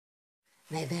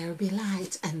Let there be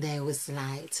light, and there was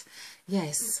light.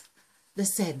 Yes, the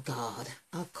said God.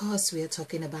 Of course, we are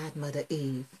talking about Mother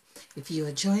Eve. If you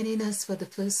are joining us for the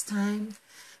first time,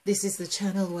 this is the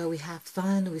channel where we have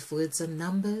fun with words and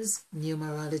numbers,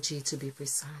 numerology to be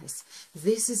precise.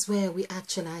 This is where we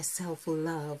actualize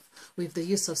self-love with the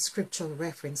use of scriptural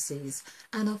references.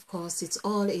 And of course, it's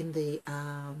all in the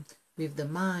with the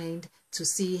mind to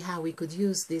see how we could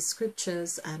use these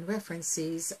scriptures and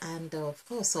references and of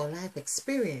course our life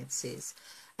experiences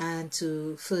and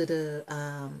to further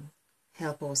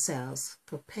help ourselves,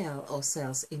 propel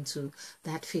ourselves into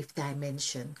that fifth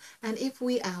dimension. And if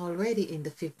we are already in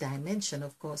the fifth dimension,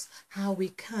 of course, how we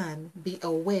can be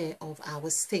aware of our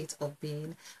state of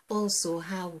being, also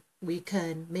how we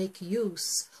can make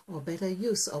use or better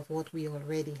use of what we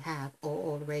already have or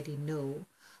already know,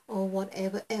 or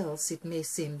whatever else it may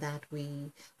seem that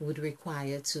we would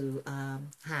require to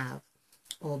have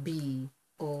or be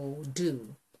or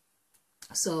do.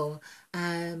 So,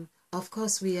 of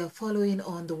course, we are following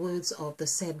on the words of the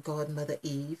said God, Mother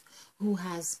Eve, who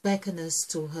has beckoned us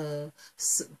to her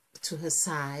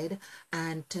side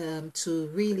and to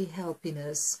really helping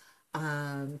us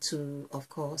to, of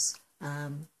course,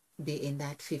 be in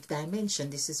that fifth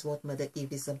dimension. This is what Mother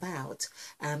Eve is about,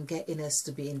 getting us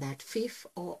to be in that fifth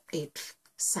or eighth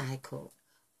cycle.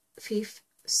 Fifth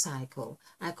cycle.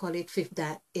 I call it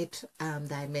eighth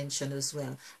dimension as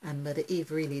well. And Mother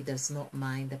Eve really does not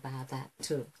mind about that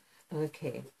too.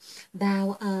 Okay.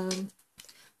 Now,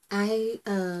 I,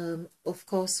 of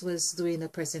course, was doing a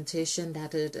presentation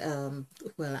that had,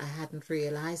 well, I hadn't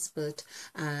realized, but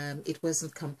it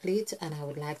wasn't complete, and I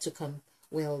would like to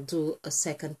do a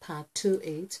second part to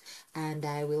it, and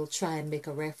I will try and make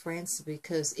a reference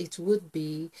because it would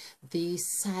be the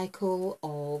cycle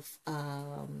of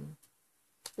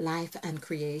life and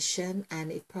creation,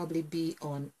 and it probably be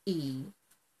on E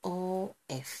or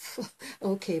F.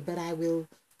 Okay, but I will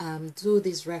do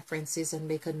these references and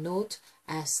make a note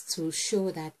as to show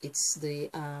that it's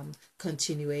the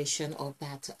continuation of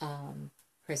that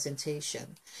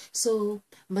presentation. So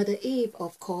Mother Eve,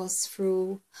 of course,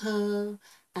 through her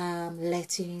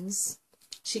lettings,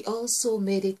 she also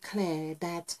made it clear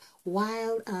that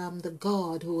while the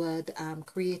God who had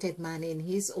created man in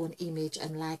his own image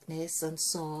and likeness and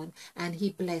so on, and he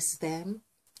blessed them,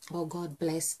 or God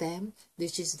blessed them,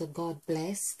 which is the God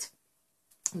blessed,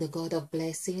 the God of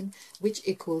blessing, which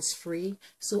equals free.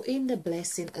 So in the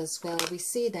blessing as well, we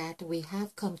see that we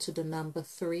have come to the number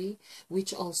 3,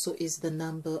 which also is the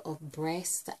number of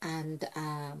breast and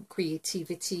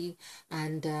creativity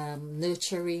and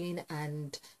nurturing,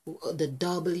 and the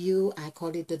W, I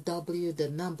call it the W, the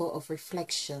number of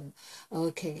reflection.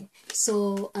 Okay,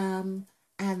 so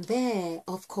and there,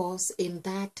 of course, in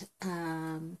that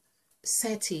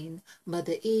setting,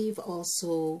 Mother Eve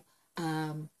also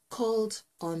called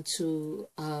onto,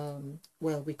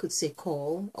 well, we could say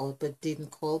call, or but didn't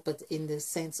call, but in the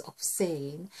sense of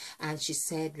saying, and she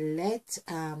said, let,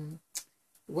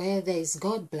 where there is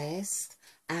God blessed,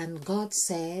 and God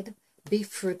said, be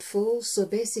fruitful. So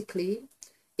basically,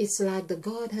 it's like the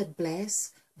God had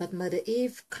blessed, but Mother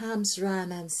Eve comes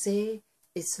round and say,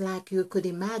 it's like you could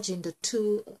imagine the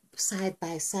two side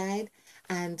by side,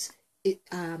 and it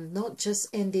not just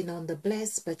ending on the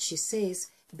blessed, but she says,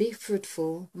 be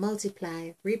fruitful,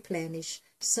 multiply, replenish,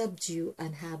 subdue,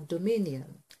 and have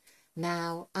dominion.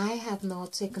 Now, I have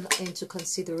not taken into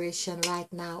consideration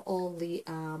right now all the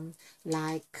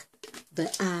like the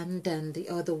and the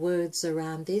other words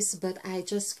around this, but I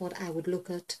just thought I would look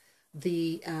at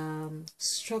the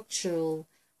structural,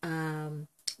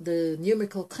 the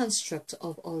numerical construct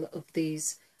of all of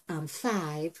these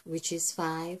 5, which is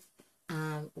 5,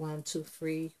 1, 2,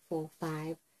 3, 4,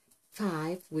 5.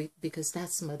 5, because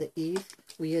that's Mother Eve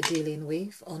we are dealing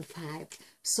with on 5.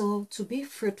 So to be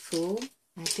fruitful,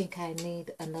 I think I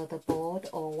need another board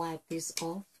or wipe this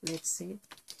off. Let's see.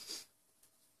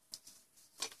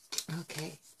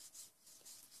 Okay.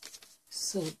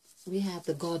 So we have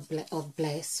the God of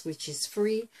bless, which is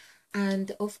free.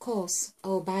 And of course,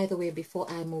 oh, by the way, before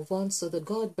I move on, so the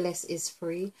God bless is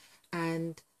free,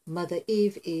 and Mother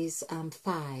Eve is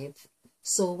 5.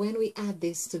 So when we add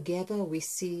this together, we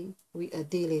see we are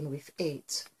dealing with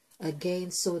 8.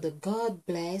 Again, so the God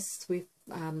blessed with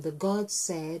the God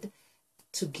said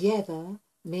together,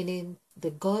 meaning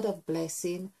the God of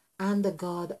blessing and the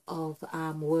God of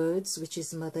words, which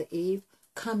is Mother Eve,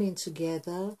 coming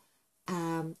together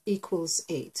equals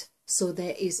 8. So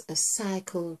there is a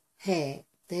cycle here.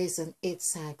 There is an 8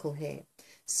 cycle here.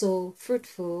 So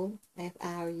fruitful,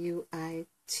 F-R-U-I-T-F-U-L,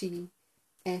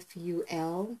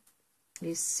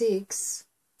 is 6,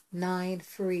 9,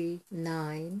 3,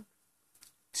 9.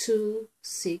 2,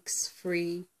 6,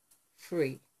 3,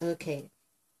 3. Okay,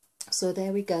 so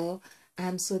there we go.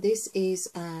 So this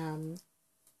is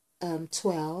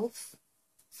 12,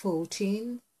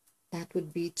 14, that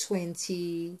would be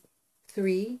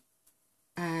 23,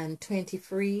 and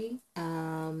 23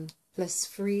 plus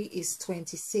 3 is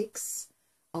 26.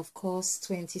 Of course,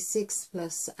 26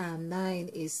 plus 9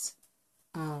 is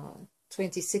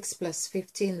 26 plus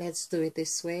 15. Let's do it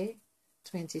this way.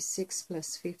 26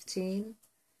 plus 15,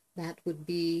 that would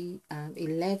be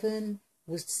 11,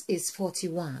 which is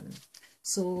 41.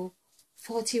 So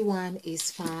 41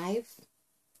 is 5,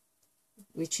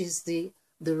 which is the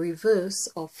reverse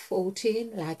of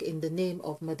 14, like in the name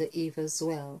of Mother Eve as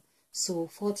well. So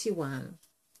 41.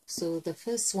 So the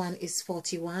first one is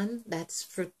 41. That's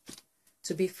fruit,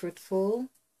 to be fruitful,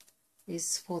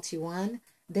 is 41.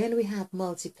 Then we have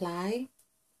multiply,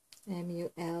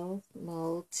 M-U-L,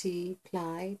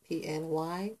 multiply,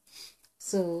 P-L-Y.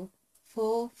 So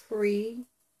 4, 3,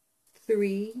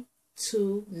 3,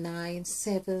 2, 9,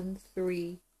 7,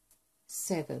 3,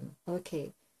 7.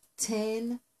 Okay.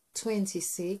 10,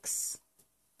 26,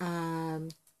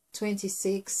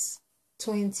 26,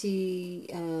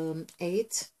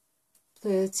 28,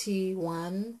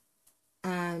 31,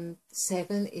 and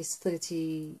 7 is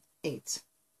 38.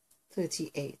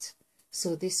 38.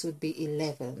 So this would be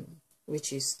 11,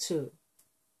 which is 2.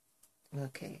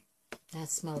 Okay,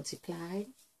 that's multiply.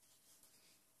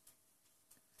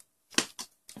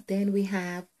 Then we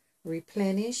have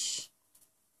replenish,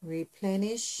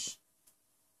 replenish.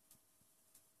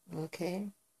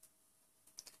 Okay,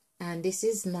 and this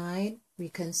is 9. We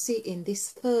can see in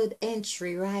this third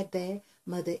entry right there,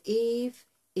 Mother Eve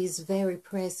is very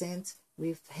present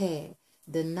with her.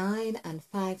 The 9 and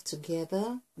 5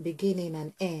 together, beginning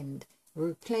and end.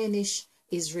 Replenish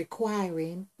is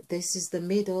requiring, this is the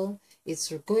middle, it's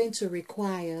going to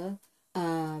require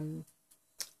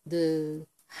the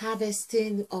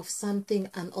harvesting of something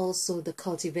and also the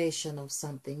cultivation of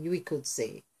something, we could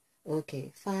say.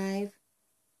 Okay, 5,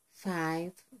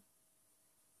 5,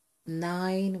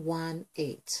 9, 1,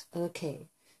 8. Okay,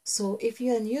 so if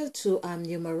you're new to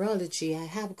numerology, I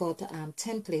have got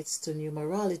templates to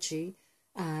numerology,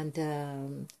 and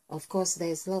of course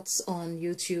there's lots on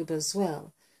YouTube as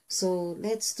well. So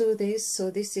let's do this. So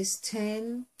this is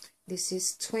 10, this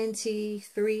is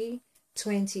 23,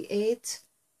 28,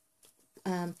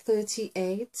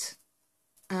 38,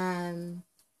 and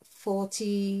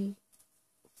 40,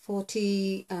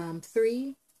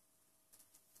 43,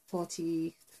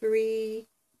 43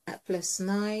 plus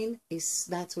 9 is,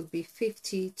 that would be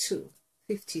 52.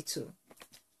 52.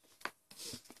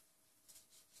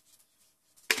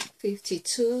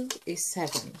 52 is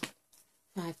 7.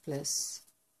 5 plus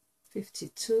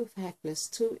 52, 5 plus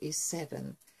 2 is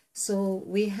 7. So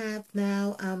we have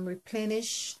now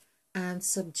replenish and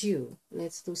subdue.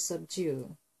 Let's do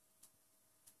subdue.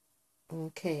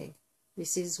 Okay,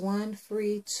 this is 1,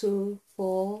 3, 2,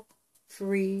 4,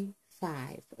 3,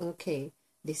 5. Okay,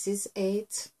 this is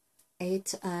 8.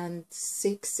 8 and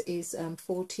 6 is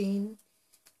 14,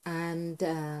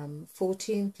 and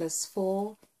 14 plus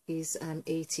 4 is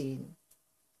 18.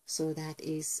 So that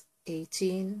is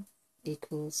 18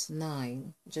 equals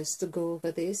 9. Just to go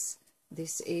over this,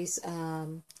 this is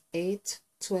 8,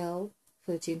 12,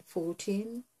 13,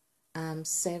 14,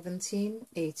 17,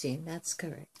 18. That's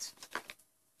correct.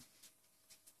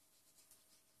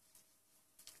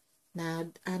 Now,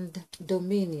 and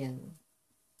dominion.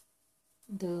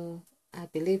 I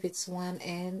believe it's one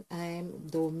N.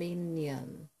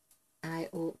 Dominion.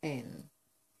 I-O-N.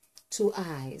 2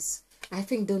 eyes. I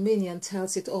think dominion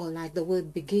tells it all, like the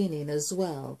word beginning as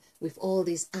well, with all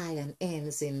these I and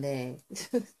N's in there.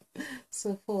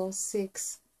 So 4,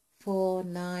 6, 4,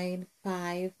 9,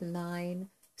 5, 9,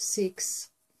 6,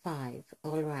 5.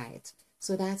 All right.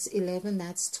 So that's 11,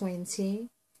 that's 20.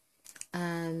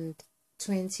 And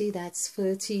 20, that's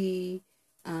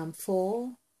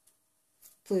 34,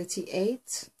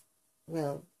 38,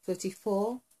 well,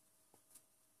 34,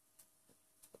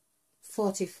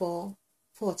 44,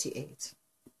 48,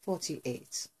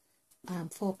 48.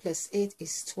 4 plus 8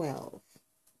 is 12.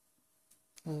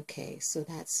 Okay, so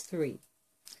that's 3.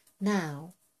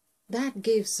 Now, that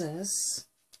gives us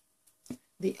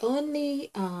the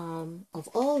only, of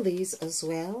all these as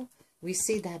well, we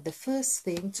see that the first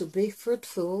thing, to be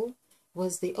fruitful,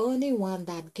 was the only one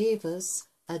that gave us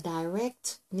a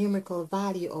direct numerical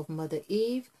value of Mother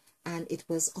Eve, and it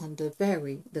was on the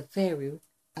very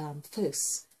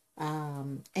first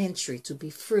entry, to be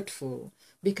fruitful,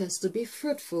 because to be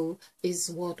fruitful is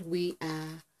what we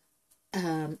are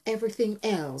everything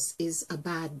else is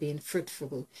about being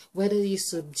fruitful. Whether you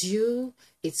subdue,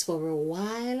 it's for a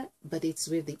while, but it's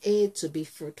with the aid to be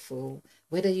fruitful.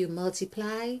 Whether you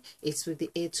multiply, it's with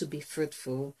the aid to be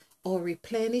fruitful. Or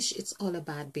replenish, it's all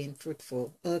about being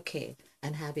fruitful. Okay,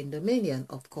 and having dominion,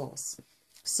 of course.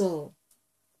 So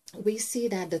we see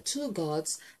that the two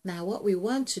gods, now what we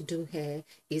want to do here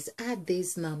is add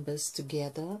these numbers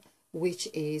together, which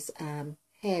is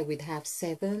here we'd have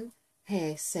 7,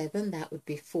 here 7, that would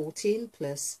be 14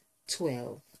 plus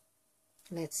 12.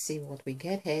 Let's see what we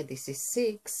get here. This is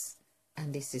 6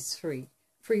 and this is 3.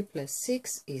 3 plus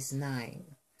 6 is 9.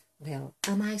 Well,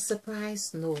 am I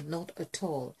surprised? No, not at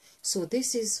all. So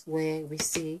this is where we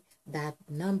see that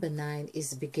number 9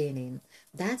 is beginning.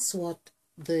 That's what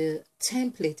the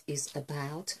template is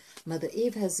about. Mother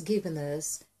Eve has given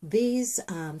us these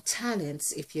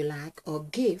talents, if you like, or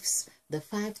gifts, the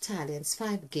 5 talents,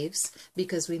 5 gifts,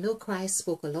 because we know Christ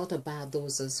spoke a lot about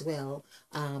those as well,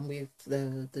 with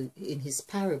the in his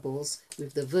parables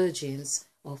with the virgins,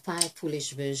 or 5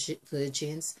 foolish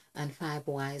virgins and 5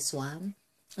 wise ones.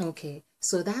 Okay,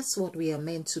 so that's what we are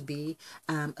meant to be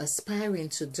aspiring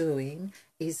to doing,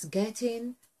 is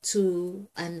getting to,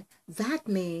 and that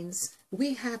means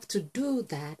we have to do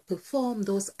that, perform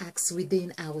those acts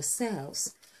within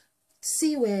ourselves,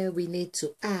 see where we need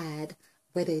to add,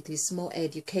 whether it is more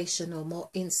education or more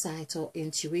insight or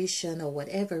intuition or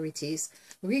whatever it is,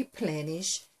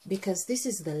 replenish, because this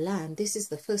is the land, this is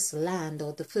the first land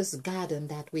or the first garden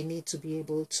that we need to be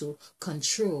able to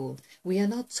control. We are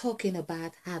not talking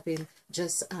about having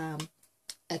just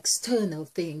external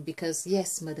thing, because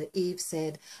yes, Mother Eve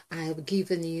said, I have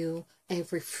given you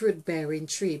every fruit-bearing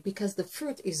tree, because the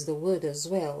fruit is the word as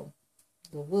well,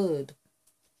 the word.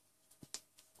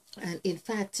 And in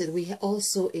fact, we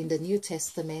also in the New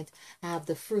Testament have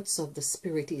the fruits of the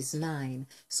Spirit is 9.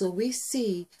 So we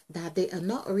see that they are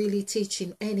not really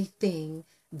teaching anything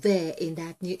there in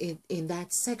that new in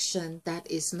that section that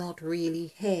is not really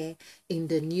here in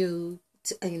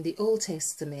the Old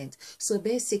Testament. So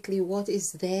basically what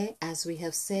is there, as we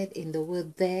have said in the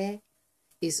word there,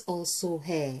 is also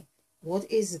here. What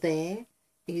is there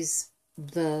is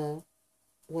the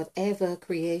whatever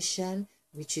creation,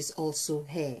 which is also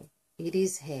here. It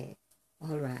is here.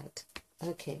 All right.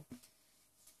 Okay.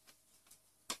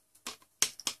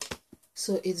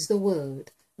 So it's the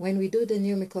word. When we do the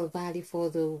numerical value for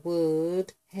the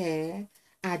word here,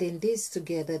 adding this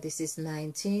together, this is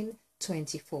 19,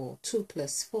 24. 2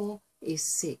 plus 4 is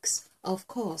 6. Of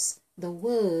course, the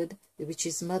word, which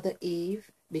is Mother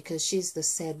Eve, because she's the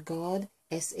said God,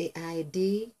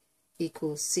 S-A-I-D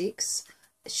equals 6.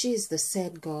 She's the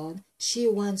said God. She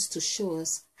wants to show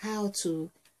us how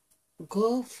to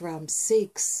go from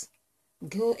 6,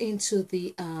 go into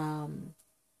the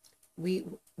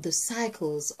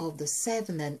cycles of the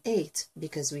 7 and 8,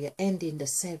 because we are ending the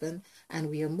 7 and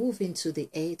we are moving to the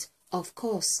 8. Of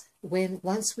course,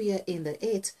 once we are in the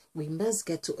 8, we must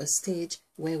get to a stage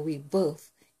where we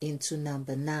birth into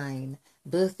number 9.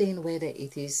 Birthing, whether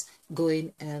it is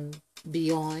going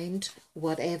beyond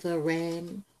whatever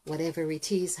realm, whatever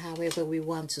it is, however we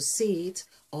want to see it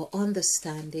or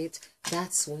understand it,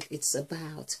 that's what it's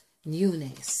about.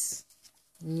 Newness.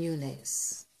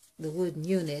 Newness. The word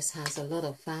newness has a lot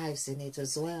of 5s in it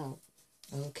as well.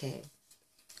 Okay.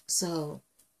 So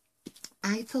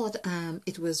I thought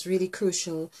it was really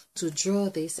crucial to draw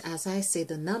this. As I say,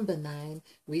 the number 9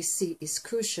 we see is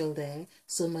crucial there.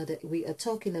 So we are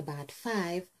talking about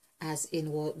 5 as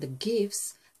in what the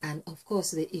gifts, and of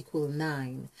course they equal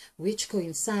 9, which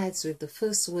coincides with the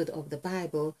first word of the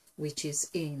Bible, which is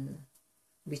in,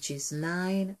 which is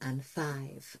 9 and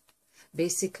 5.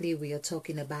 Basically, we are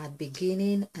talking about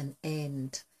beginning and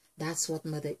end. That's what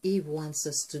Mother Eve wants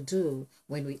us to do.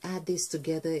 When we add this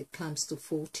together, it comes to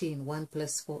 14. 1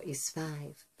 plus 4 is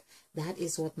 5. That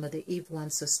is what Mother Eve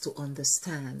wants us to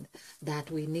understand, that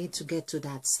we need to get to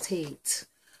that state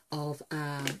of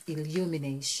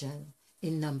illumination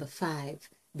in number 5,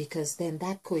 because then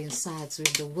that coincides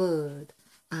with the word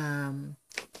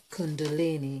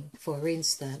Kundalini, for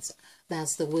instance.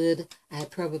 That's the word I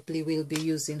probably will be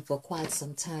using for quite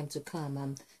some time to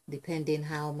come, depending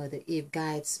how Mother Eve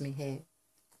guides me here.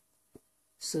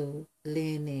 So,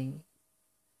 Lini,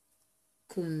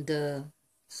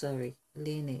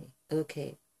 Lini,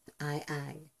 okay,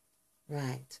 I,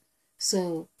 right.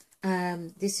 So,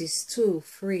 this is 2,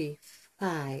 3,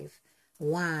 5,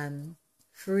 1,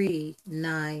 3,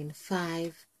 9,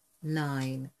 5,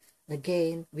 9.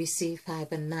 Again, we see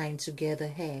 5 and 9 together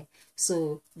here.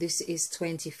 So this is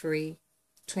 23,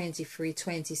 23,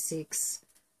 26,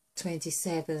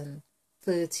 27,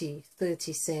 30,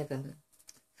 37,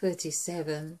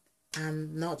 37,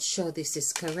 I'm not sure this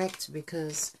is correct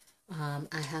because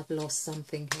I have lost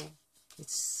something here.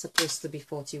 It's supposed to be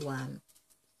 41.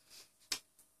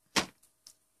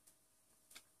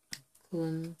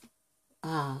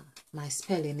 My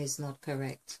spelling is not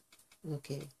correct.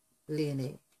 Okay,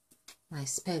 Lini. My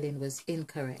spelling was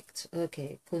incorrect.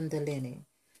 Okay, Kundalini.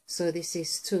 So this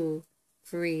is 2,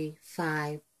 3,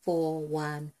 5, 4,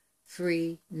 1,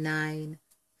 3, 9,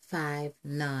 5,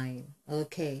 9.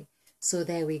 Okay, so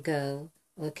there we go.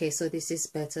 Okay, so this is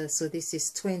better. So this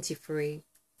is 23,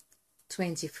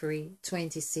 23,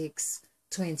 26,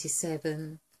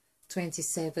 27,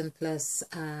 27 plus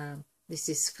this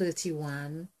is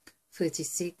 31,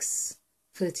 36,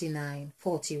 39,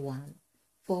 41.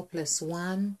 4 plus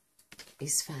 1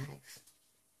 is 5.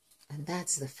 And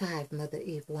that's the 5 Mother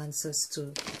Eve wants us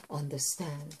to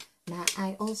understand. Now,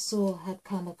 I also had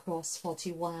come across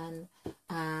 41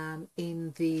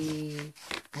 in the,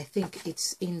 I think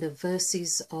it's in the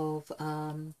verses of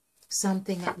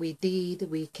something that we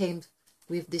did. We came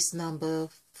with this number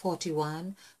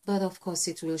 41, but of course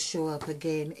it will show up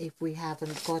again if we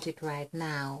haven't got it right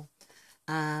now.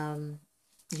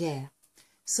 Yeah,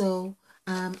 so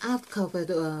I've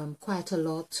covered quite a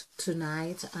lot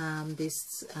tonight.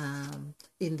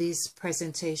 In these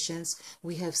presentations,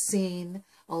 we have seen,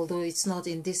 although it's not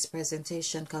in this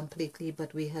presentation completely,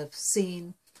 but we have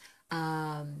seen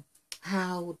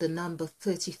how the number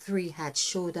 33 had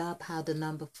showed up, how the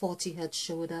number 40 had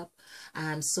showed up.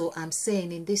 So I'm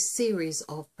saying in this series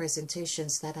of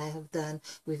presentations that I have done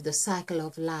with the cycle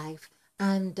of life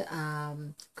and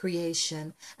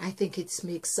creation, I think it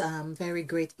makes very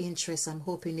great interest. I'm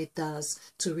hoping it does,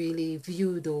 to really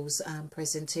view those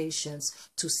presentations,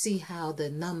 to see how the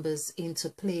numbers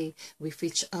interplay with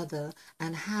each other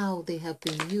and how they have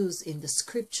been used in the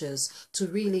scriptures to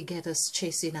really get us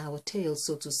chasing our tail,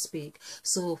 so to speak.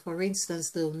 So for instance,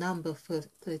 the number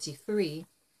 33,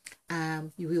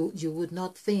 you would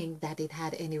not think that it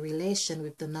had any relation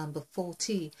with the number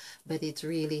 40, but it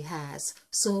really has.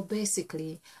 So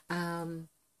basically,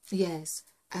 yes,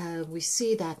 we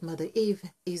see that Mother Eve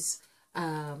is,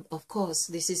 of course,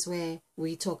 this is where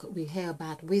we hear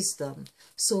about wisdom.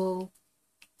 So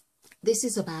this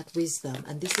is about wisdom,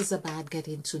 and this is about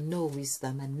getting to know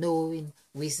wisdom, and knowing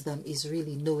wisdom is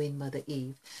really knowing Mother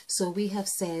Eve. So we have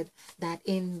said that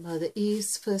in Mother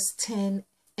Eve's first 10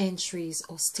 entries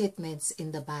or statements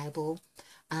in the Bible,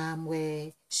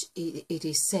 where it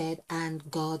is said, and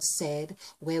God said,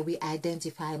 where we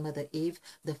identify Mother Eve,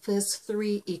 the first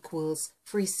 3 equals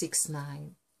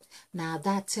 369. Now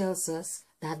that tells us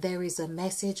that there is a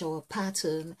message or a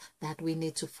pattern that we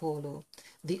need to follow.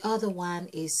 The other one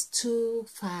is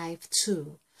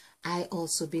 252. I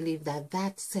also believe that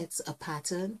that sets a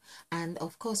pattern, and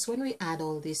of course when we add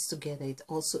all this together it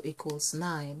also equals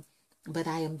 9. But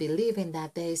I am believing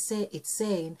that it's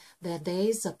saying that there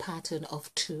is a pattern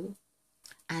of 2,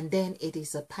 and then it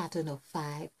is a pattern of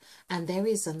 5, and there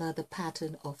is another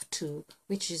pattern of 2,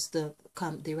 which is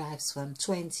derives from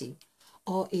 20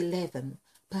 or 11.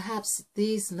 Perhaps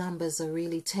these numbers are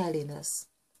really telling us,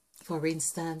 for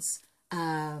instance,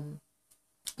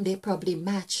 they probably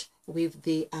match with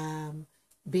the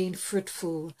being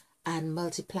fruitful and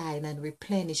multiplying and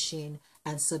replenishing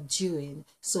and subduing.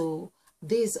 So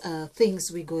these are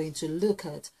things we're going to look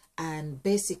at, and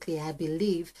basically I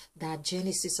believe that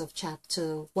Genesis of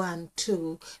chapter 1,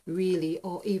 2 really,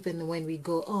 or even when we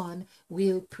go on,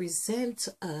 will present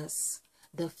us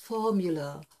the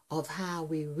formula of how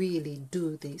we really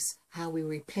do this, how we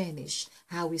replenish,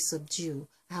 how we subdue,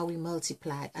 how we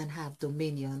multiply and have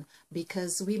dominion,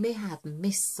 because we may have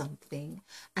missed something.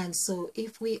 And so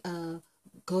if we are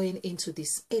going into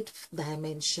this 8th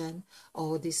dimension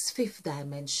or this 5th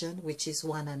dimension, which is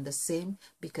one and the same,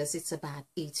 because it's about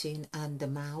eating and the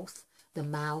mouth,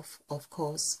 of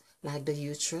course, like the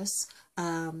uterus,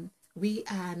 we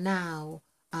are now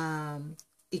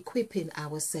equipping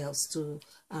ourselves to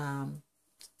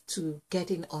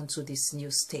getting onto this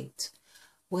new state.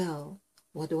 Well,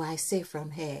 what do I say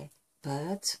from here?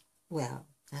 But, well,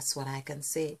 that's what I can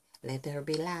say. Let there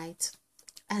be light,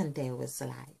 and there was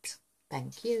light.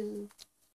 Thank you.